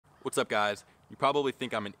What's up, guys? You probably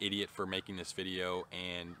think I'm an idiot for making this video,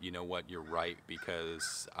 and you know what, you're right,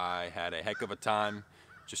 because I had a heck of a time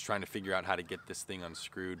just trying to figure out how to get this thing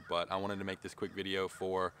unscrewed. But I wanted to make this quick video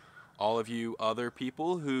for all of you other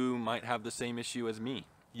people who might have the same issue as me.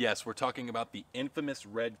 Yes, we're talking about the infamous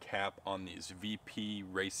red cap on these VP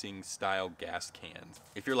racing style gas cans.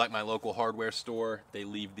 If you're like my local hardware store, they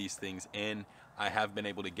leave these things in. I have been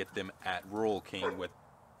able to get them at Rural King with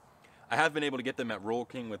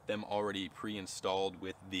them already pre-installed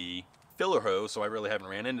with the filler hose, so I really haven't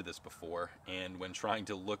ran into this before. And when trying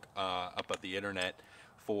to look up at the internet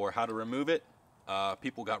for how to remove it,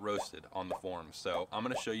 people got roasted on the forums. So I'm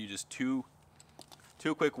going to show you just two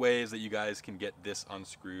quick ways that you guys can get this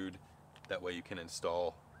unscrewed. That way you can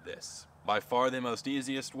install this. By far the most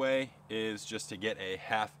easiest way is just to get a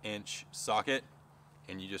 1/2 inch socket,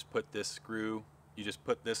 and you just put this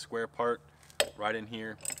square part right in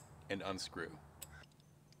here and unscrew.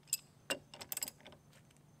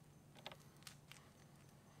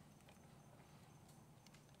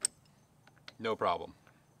 No problem.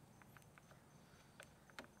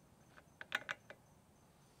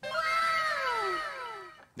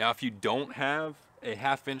 Now, if you don't have a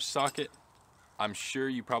 1/2 inch socket, I'm sure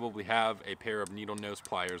you probably have a pair of needle nose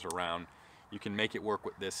pliers around. You can make it work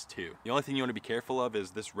with this too. The only thing you want to be careful of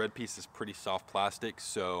is this red piece is pretty soft plastic,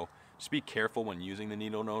 so just be careful when using the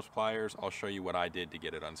needle nose pliers. I'll show you what I did to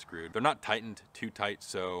get it unscrewed. They're not tightened too tight,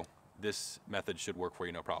 so this method should work for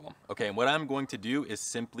you no problem. Okay, and what I'm going to do is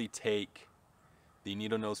simply take the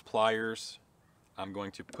needle nose pliers. I'm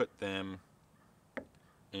going to put them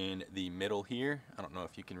in the middle here. I don't know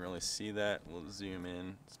if you can really see that. We'll zoom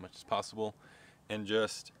in as much as possible and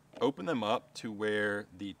just open them up to where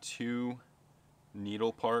the two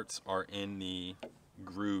needle parts are in the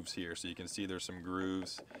grooves here. So you can see there's some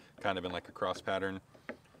grooves kind of in like a cross pattern.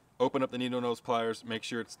 Open up the needle nose pliers, make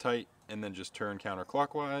sure it's tight, and then just turn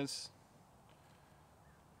counterclockwise.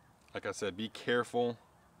 Like I said, be careful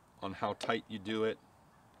on how tight you do it.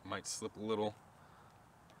 It might slip a little.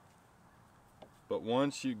 But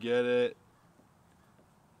once you get it,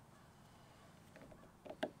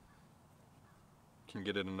 you can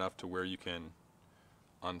get it enough to where you can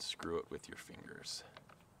unscrew it with your fingers.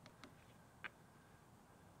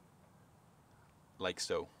 Like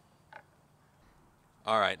so.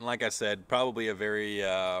 Alright, and like I said, probably a very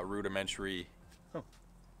rudimentary, oh,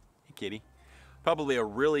 hey kitty. Probably a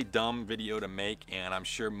really dumb video to make, and I'm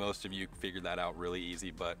sure most of you figured that out really easy,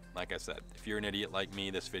 but like I said, if you're an idiot like me,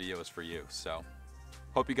 this video is for you. So,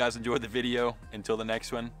 hope you guys enjoyed the video. Until the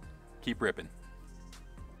next one, keep ripping.